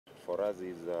For us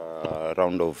is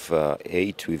round of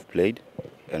 8 we've played,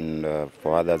 and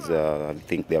for others I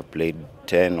think they have played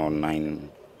 10 or 9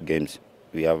 games.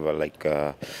 We have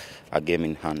a game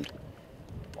in hand.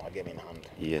 A game in hand.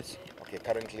 Yes. Okay,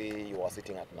 currently you are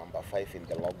sitting at number 5 in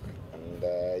the log, and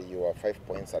you are 5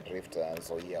 points adrift,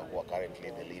 so yeah, who are currently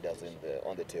the leaders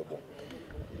on the table.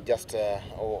 Just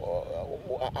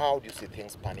how do you see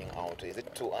things panning out? Is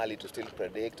it too early to still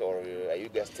predict, or are you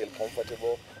guys still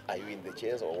comfortable? Are you in the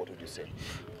chase, or what would you say?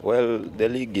 Well, the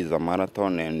league is a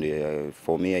marathon, and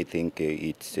for me, I think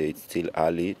it's still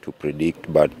early to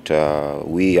predict. But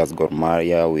we, as Gor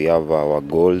Mahia, we have our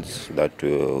goals that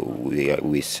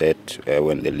we set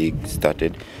when the league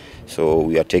started. So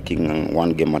we are taking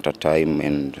one game at a time,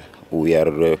 and we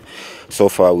are so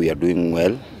far we are doing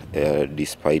well,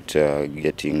 despite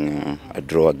getting a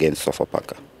draw against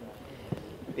Sofapaka.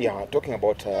 Yeah, talking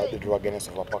about the draw against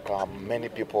Sofapaka, many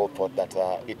people thought that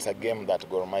it's a game that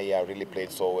Gor Mahia really played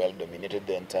so well, dominated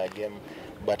the entire game,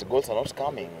 but goals are not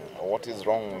coming. What is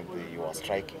wrong with your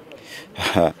striking?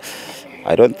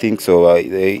 I don't think so.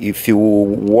 If you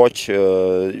watch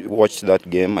that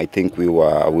game, I think we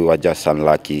were just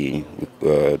unlucky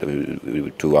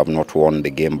to have not won the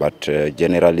game. But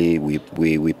generally,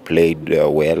 we played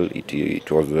well. It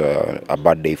was a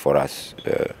bad day for us.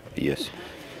 Yes.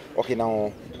 Okay,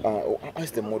 now, how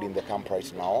is the mood in the camp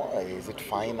right now? Is it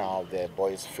fine? How are the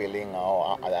boys feeling?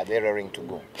 How are they raring to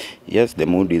go? Yes, the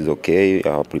mood is okay.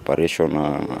 Our preparation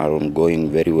are ongoing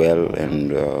very well,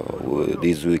 and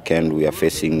this weekend we are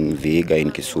facing Vihiga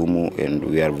in Kisumu, and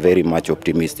we are very much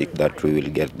optimistic that we will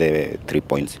get the 3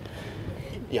 points.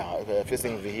 Yeah,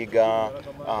 facing Vihiga,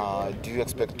 do you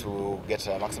expect to get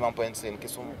maximum points in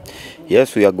Kisumu?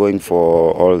 Yes, we are going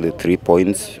for all the 3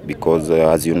 points because,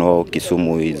 as you know,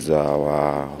 Kisumu is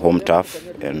our home turf,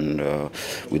 and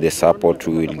with the support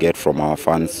we will get from our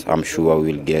fans, I'm sure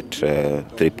we will get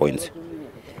 3 points.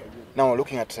 Now,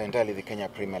 looking at entirely the Kenya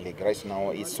Premier League, right now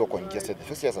it's so congested. The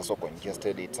fixtures are so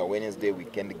congested. It's a Wednesday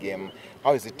weekend game.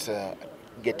 How is it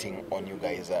getting on you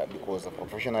guys? Because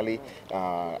professionally,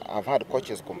 I've had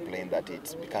coaches complain that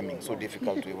it's becoming so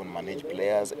difficult to even manage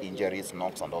players, injuries,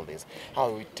 knocks, and all this. How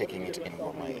are we taking it in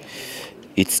Gor Mahia?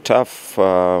 It's tough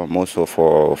also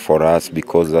for us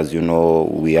because, as you know,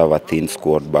 we have a thin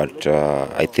squad. But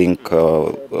I think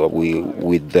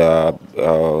with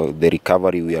the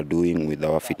recovery we are doing with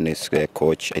our fitness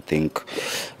coach, I think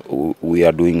we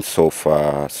are doing so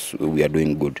far. We are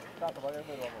doing good.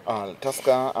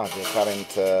 Tusker are the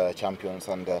current champions,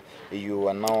 and you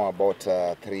are now about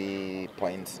 3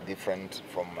 points different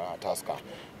from Tusker.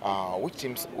 Which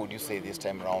teams would you say this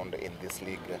time around in this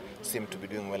league seem to be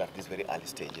doing well at these very early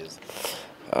stages?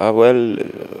 Well,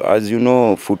 as you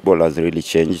know, football has really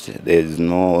changed. There is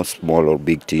no small or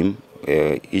big team.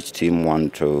 Each team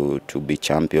wants to be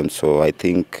champion. So I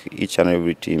think each and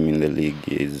every team in the league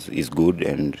is good,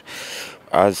 and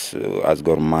as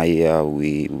Gor Mahia,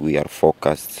 we are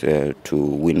focused to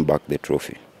win back the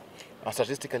trophy.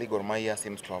 Statistically, Gor Mahia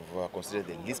seems to have considered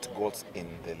the least goals in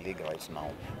the league right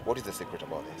now. What is the secret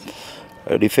about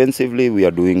this? Defensively, we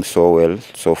are doing so well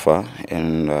so far,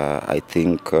 and I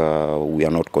think we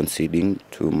are not conceding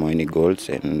too many goals,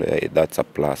 and that's a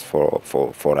plus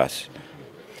for us.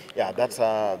 Yeah, that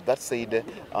said,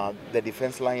 the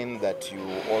defense line that you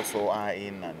also are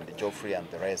in, and Geoffrey and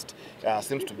the rest,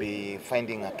 seems to be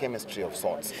finding a chemistry of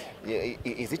sorts.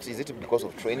 Is it because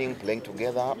of training, playing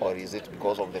together, or is it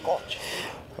because of the coach?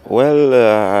 Well,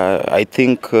 I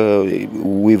think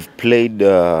we've played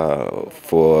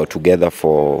together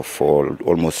for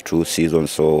almost 2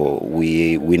 seasons, so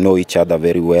we know each other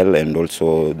very well, and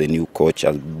also the new coach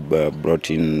has brought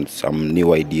in some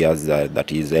new ideas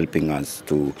that is helping us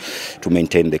to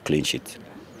maintain the clean sheet.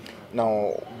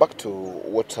 Now, back to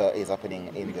what is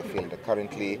happening in the field.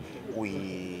 Currently,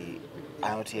 we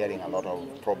are not hearing a lot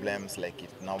of problems like it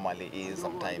normally is.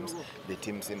 Sometimes the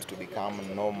team seems to become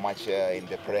no much in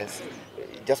the press.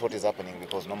 Just what is happening,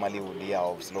 because normally we would hear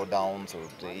of slowdowns, or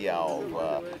would hear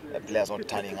of players not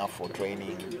turning up for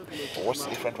training. What's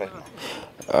different right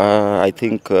now? I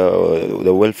think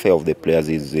the welfare of the players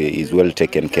is well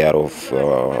taken care of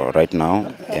right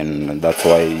now, and that's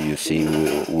why you see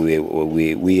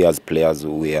we as players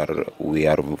we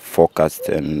are focused,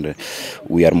 and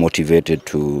we are motivated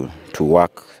to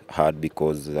work hard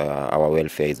because our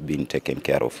welfare is being taken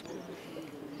care of.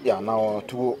 Yeah, now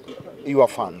to your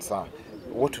fans,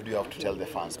 what would you have to tell the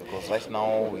fans? Because right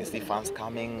now we see fans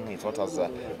coming, it's not as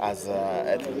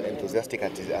enthusiastic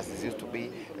as it used to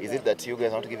be. Is it that you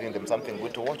guys are not giving them something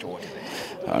good to watch, or what is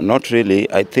it? Not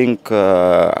really. I think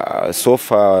so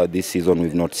far this season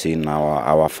we've not seen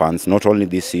our fans, not only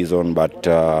this season but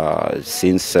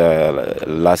since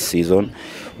last season.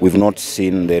 We've not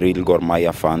seen the real Gor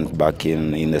Mahia fans back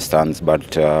in the stands,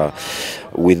 but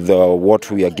with what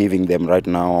we are giving them right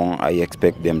now, I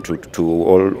expect them to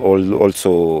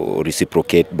also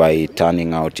reciprocate by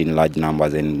turning out in large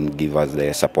numbers and give us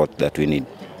the support that we need.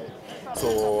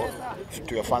 So,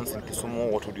 to your fans in Kisumu,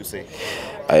 what would you say?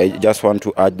 I just want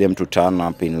to urge them to turn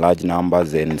up in large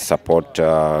numbers and support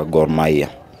Gor Mahia.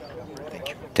 Thank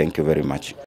you. Thank you very much.